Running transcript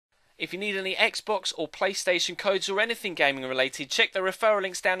If you need any Xbox or PlayStation codes or anything gaming related, check the referral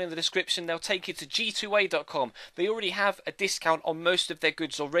links down in the description. They'll take you to g2a.com. They already have a discount on most of their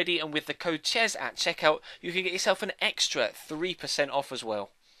goods already, and with the code CHES at checkout, you can get yourself an extra 3% off as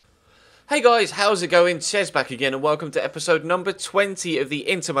well. Hey guys, how's it going? Chez back again and welcome to episode number 20 of the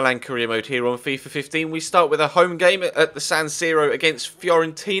Inter Milan career mode here on FIFA 15. We start with a home game at the San Siro against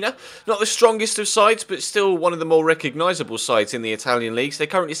Fiorentina. Not the strongest of sides, but still one of the more recognisable sides in the Italian leagues. They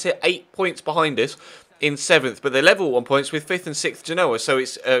currently sit 8 points behind us in 7th, but they're level 1 points with 5th and 6th Genoa, so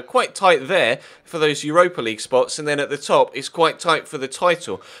it's quite tight there for those Europa League spots, and then at the top it's quite tight for the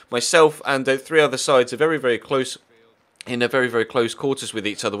title. Myself and 3 other sides are very close, in a very close quarters with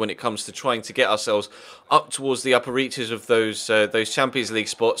each other when it comes to trying to get ourselves up towards the upper reaches of those Champions League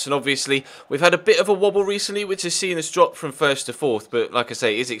spots. And obviously we've had a bit of a wobble recently, which has seen us drop from 1st to 4th, but like I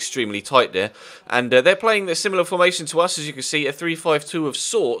say, it is extremely tight there. And they're playing a similar formation to us, as you can see, a 3-5-2 of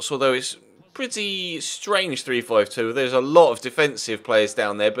sorts, although it's pretty strange 3-5-2. There's a lot of defensive players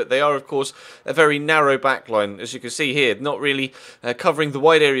down there, but they are of course a very narrow backline, as you can see here, not really covering the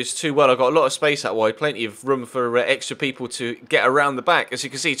wide areas too well. I've got a lot of space out wide, plenty of room for extra people to get around the back. As you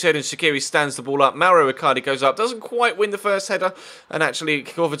can see, Xherdan Shaqiri stands the ball up, Mauro Icardi goes up, doesn't quite win the first header, and actually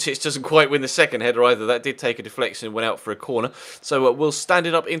Kovacic doesn't quite win the second header either. That did take a deflection and went out for a corner, so we'll stand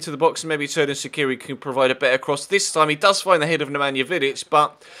it up into the box and maybe Xherdan Shaqiri can provide a better cross. This time he does find the head of Nemanja Vidic,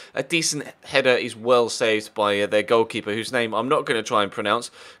 but a decent header is well saved by their goalkeeper, whose name I'm not going to try and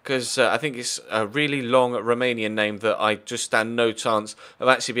pronounce because I think it's a really long Romanian name that I just stand no chance of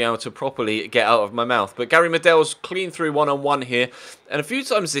actually being able to properly get out of my mouth. But Gary Medel's clean through one-on-one here, and a few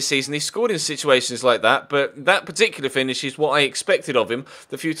times this season he's scored in situations like that, but that particular finish is what I expected of him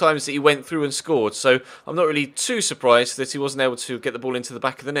the few times that he went through and scored, so I'm not really too surprised that he wasn't able to get the ball into the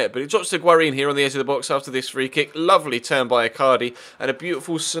back of the net. But it drops to Guarin here on the edge of the box after this free kick. Lovely turn by Icardi and a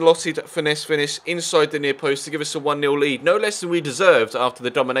beautiful slotted finesse finish inside the near post to give us a 1-0 lead. No less than we deserved after the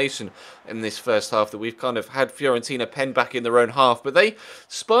domination in this first half that we've kind of had Fiorentina penned back in their own half, but they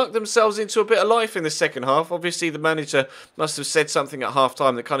sparked themselves into a bit of life in the second half. Obviously the manager must have said something at half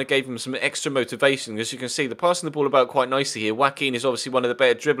time that kind of gave them some extra motivation. As you can see, they're passing the ball about quite nicely here. Joaquin is obviously one of the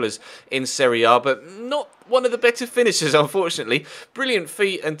better dribblers in Serie A, but not one of the better finishers, unfortunately. Brilliant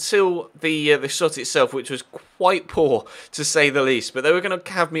feat until the shot itself, which was quite poor, to say the least. But they were going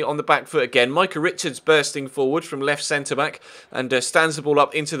to have me on the back foot again. Micah Richards bursting forward from left centre-back and stands the ball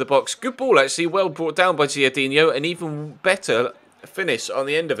up into the box. Good ball, actually. Well brought down by Giardino, and even better finish on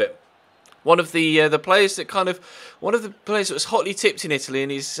the end of it. One of the players that was hotly tipped in Italy,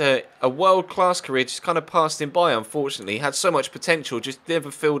 and he's a world-class career, just kind of passed him by. Unfortunately, he had so much potential, just never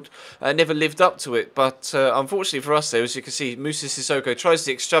lived up to it. But unfortunately for us, there, as you can see, Moussa Sissoko tries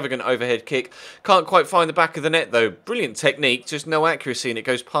the extravagant overhead kick, can't quite find the back of the net though. Brilliant technique, just no accuracy, and it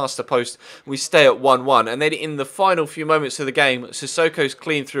goes past the post. We stay at 1-1, and then in the final few moments of the game, Sissoko's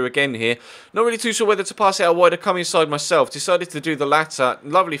clean through again here. Not really too sure whether to pass it out wide or come inside myself. Decided to do the latter.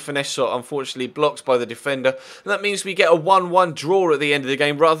 Lovely finesse shot, unfortunately blocked by the defender, and that means we get a 1-1 draw at the end of the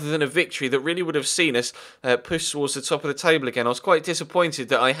game rather than a victory that really would have seen us push towards the top of the table again. I was quite disappointed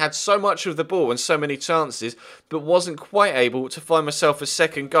that I had so much of the ball and so many chances, but wasn't quite able to find myself a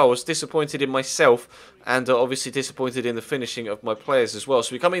second goal. I was disappointed in myself, and obviously disappointed in the finishing of my players as well.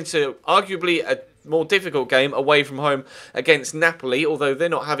 So we come into arguably a more difficult game away from home against Napoli, although they're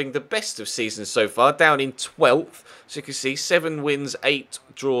not having the best of seasons so far, down in 12th. So you can see 7 wins, 8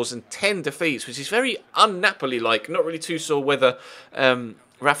 draws and 10 defeats, which is very un-Napoli-like. Not really too sure whether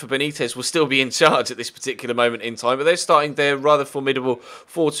Rafa Benitez will still be in charge at this particular moment in time, but they're starting their rather formidable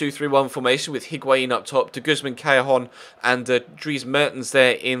 4-2-3-1 formation with Higuain up top, De Guzman, Callejon and Dries Mertens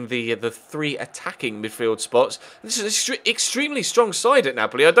there in the 3 attacking midfield spots. This is an extremely strong side at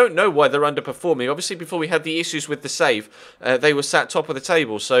Napoli. I don't know why they're underperforming. Obviously, before we had the issues with the save, they were sat top of the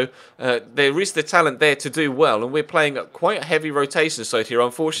table, so there is the talent there to do well, and we're playing quite a heavy rotation side here.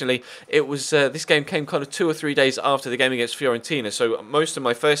 Unfortunately, it was this game came kind of 2 or 3 days after the game against Fiorentina, so most of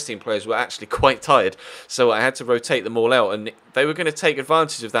my first team players were actually quite tired, so I had to rotate them all out, and they were going to take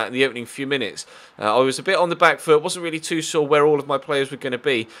advantage of that in the opening few minutes. I was a bit on the back foot, wasn't really too sure where all of my players were going to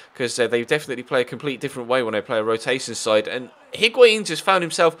be, because they definitely play a complete different way when I play a rotation side, and Higuain just found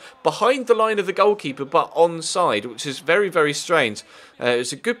himself behind the line of the goalkeeper but onside, which is very strange. It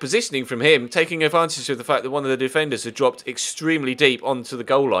was a good positioning from him, taking advantage of the fact that one of the defenders had dropped extremely deep onto the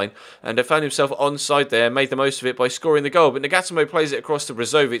goal line, and found himself onside there, made the most of it by scoring the goal. But Nagatomo plays it across to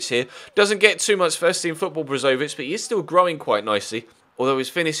Brozovic here. Doesn't get too much first team football, Brozovic, but he is still growing quite nicely. Although his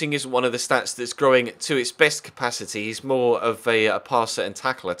finishing isn't one of the stats that's growing to its best capacity, he's more of a passer and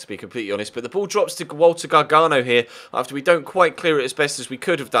tackler, to be completely honest. But the ball drops to Walter Gargano here after we don't quite clear it as best as we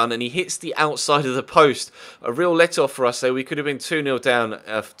could have done, and he hits the outside of the post. A real let-off for us there. We could have been 2-0 down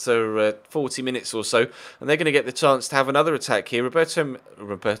after 40 minutes or so, and they're going to get the chance to have another attack here.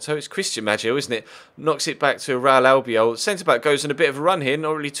 Roberto, it's Christian Maggio, isn't it? Knocks it back to Raul Albiol. Centre-back goes on a bit of a run here,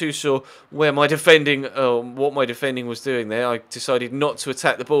 not really too sure where my defending, what my defending was doing there. I decided not to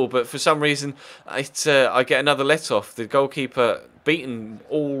attack the ball, but for some reason I get another let-off. The goalkeeper beaten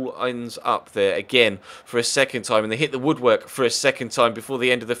all ends up there again for a second time, and they hit the woodwork for a second time before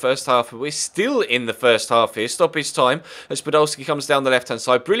the end of the first half. But we're still in the first half here. Stoppage time as Podolski comes down the left-hand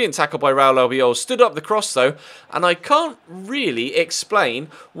side. Brilliant tackle by Raul Albiol. Stood up the cross though, and I can't really explain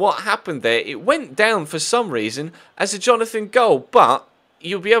what happened there. It went down for some reason as a Jonathan goal, but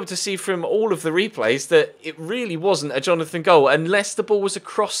you'll be able to see from all of the replays that it really wasn't a Jonathan goal unless the ball was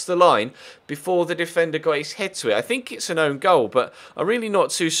across the line before the defender got his head to it. I think it's an own goal, but I'm really not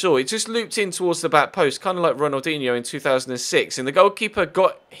too sure. It just looped in towards the back post, kind of like Ronaldinho in 2006, and the goalkeeper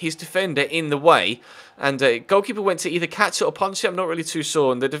got his defender in the way, and goalkeeper went to either catch it or punch it. I'm not really too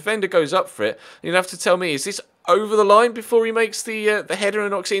sure, and the defender goes up for it. You'll have to tell me, is this over the line before he makes the header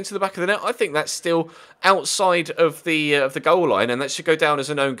and knocks it into the back of the net? I think that's still outside of the goal line, and that should go down as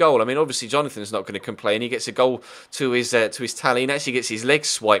an own goal. I mean, obviously Jonathan's not going to complain. He gets a goal to his tally, and actually gets his leg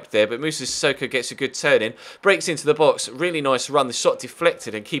swiped there. But Moussa Sissoko gets a good turn in, breaks into the box. Really nice run. The shot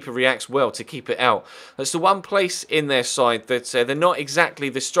deflected, and keeper reacts well to keep it out. That's the one place in their side that they're not exactly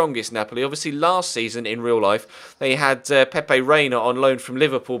the strongest. Napoli. Obviously, last season in real life they had Pepe Reina on loan from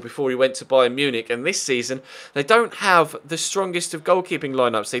Liverpool before he went to Bayern Munich, and this season they don't have the strongest of goalkeeping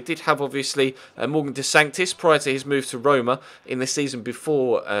lineups. They did have, obviously, Morgan De Sanctis prior to his move to Roma in the season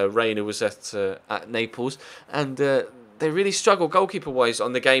before Reina was at Naples, and they really struggle goalkeeper-wise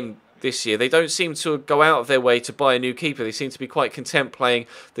on the game this year. They don't seem to go out of their way to buy a new keeper. They seem to be quite content playing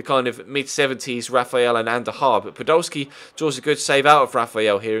the kind of mid-70s Rafael and Andahar. But Podolski draws a good save out of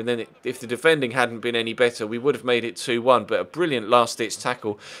Rafael here, and then if the defending hadn't been any better, we would have made it 2-1. But a brilliant last-ditch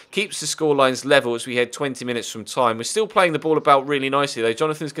tackle keeps the scorelines level as we head 20 minutes from time. We're still playing the ball about really nicely, though.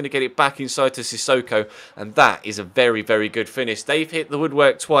 Jonathan's going to get it back inside to Sissoko, and that is a very, very good finish. They've hit the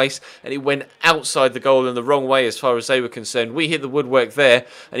woodwork twice, and it went outside the goal in the wrong way as far as they were concerned. We hit the woodwork there,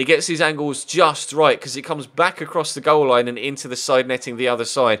 and he gets his angles just right because it comes back across the goal line and into the side netting the other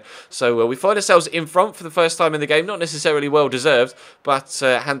side. So we find ourselves in front for the first time in the game. Not necessarily well deserved, but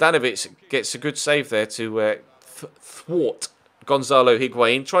Handanovic gets a good save there to thwart Gonzalo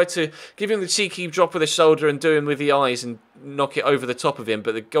Higuain. Tried to give him the cheeky drop of the shoulder and do him with the eyes and knock it over the top of him,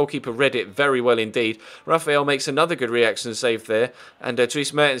 but the goalkeeper read it very well indeed. Rafael makes another good reaction save there, and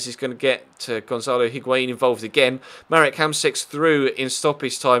Dries Mertens is going to get Gonzalo Higuain involved again. Marek Hamšík's through in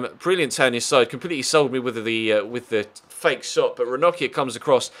stoppage time. Brilliant turn inside, completely sold me with the fake shot, but Ranocchia comes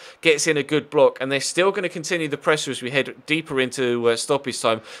across, gets in a good block, and they're still going to continue the pressure as we head deeper into stoppage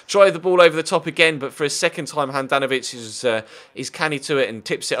time. Try the ball over the top again, but for a second time Handanovic is canny to it and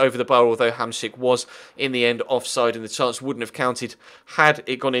tips it over the bar, although Hamšík was in the end offside and the chance wouldn't have counted had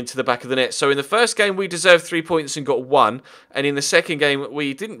it gone into the back of the net. So in the first game we deserved 3 points and got 1, and in the second game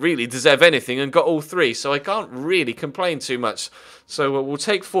we didn't really deserve anything and got all 3, so I can't really complain too much. So we'll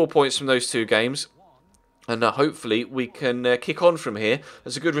take 4 points from those 2 games. And hopefully we can kick on from here.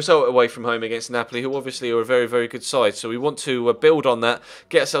 There's a good result away from home against Napoli, who obviously are a very, very good side. So we want to build on that,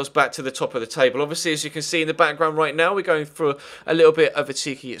 get ourselves back to the top of the table. Obviously, as you can see in the background right now, we're going for a little bit of a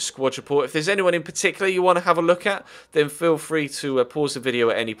cheeky squad report. If there's anyone in particular you want to have a look at, then feel free to pause the video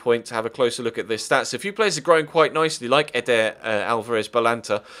at any point to have a closer look at the stats. A few players are growing quite nicely, like Eder Alvarez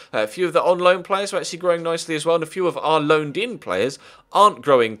Balanta. A few of the on-loan players are actually growing nicely as well, and a few of our loaned-in players aren't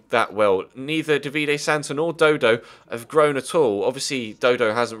growing that well. Neither Davide Santon or Dodo have grown at all. Obviously,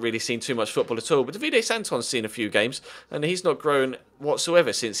 Dodo hasn't really seen too much football at all, but Davide Santon's seen a few games, and he's not grown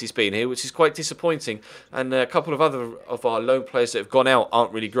whatsoever since he's been here, which is quite disappointing. And a couple of other of our loan players that have gone out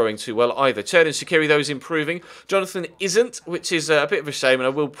aren't really growing too well either. Cherdan Shaqiri, though, is improving. Jonathan isn't, which is a bit of a shame, and I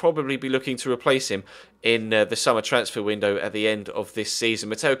will probably be looking to replace him in the summer transfer window at the end of this season.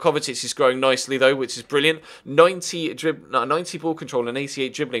 Mateo Kovacic is growing nicely, though, which is brilliant. 90 ball control and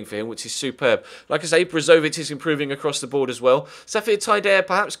 88 dribbling for him, which is superb. Like I say, Brazovic is improving across the board as well. Safir Taider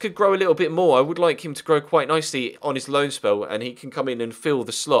perhaps could grow a little bit more. I would like him to grow quite nicely on his loan spell, and he can come in and fill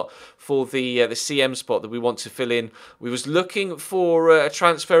the slot for the CM spot that we want to fill in. We was looking for a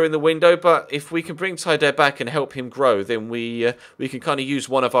transfer in the window, but if we can bring Taider back and help him grow, then we can kind of use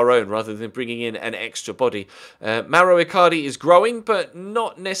one of our own rather than bringing in an extra body. Mauro Icardi is growing, but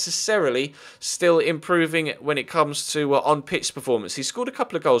not necessarily still improving when it comes to on-pitch performance. He scored a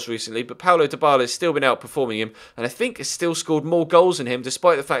couple of goals recently, but Paulo Dybala has still been outperforming him, and I think has still scored more goals than him,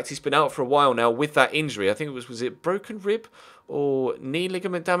 despite the fact he's been out for a while now with that injury. I think it was it broken rib or knee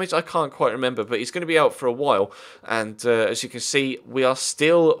ligament damage? I can't quite remember, but he's going to be out for a while. And as you can see, we are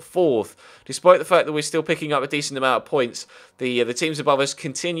still fourth. Despite the fact that we're still picking up a decent amount of points, the teams above us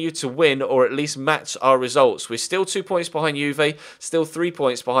continue to win or at least match our results. We're still 2 points behind Juve, still 3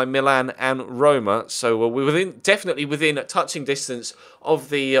 points behind Milan and Roma. So we're definitely within touching distance of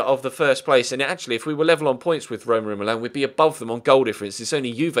the first place. And actually, if we were level on points with Roma and Milan, we'd be above them on goal difference. It's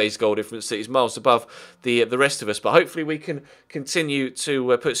only Juve's goal difference that is miles above the rest of us. But hopefully we can continue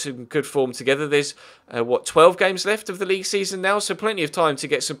to put some good form together. There's 12 games left of the league season now, so plenty of time to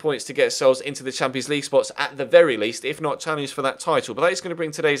get some points to get ourselves into the Champions League spots at the very least, if not challenge for that title. But that is going to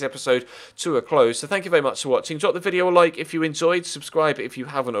bring today's episode to a close. So thank you very much for watching. Drop the video a like if you enjoyed, subscribe if you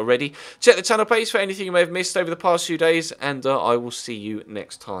haven't already. Check the channel page for anything you may have missed over the past few days, and I will see you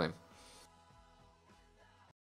next time.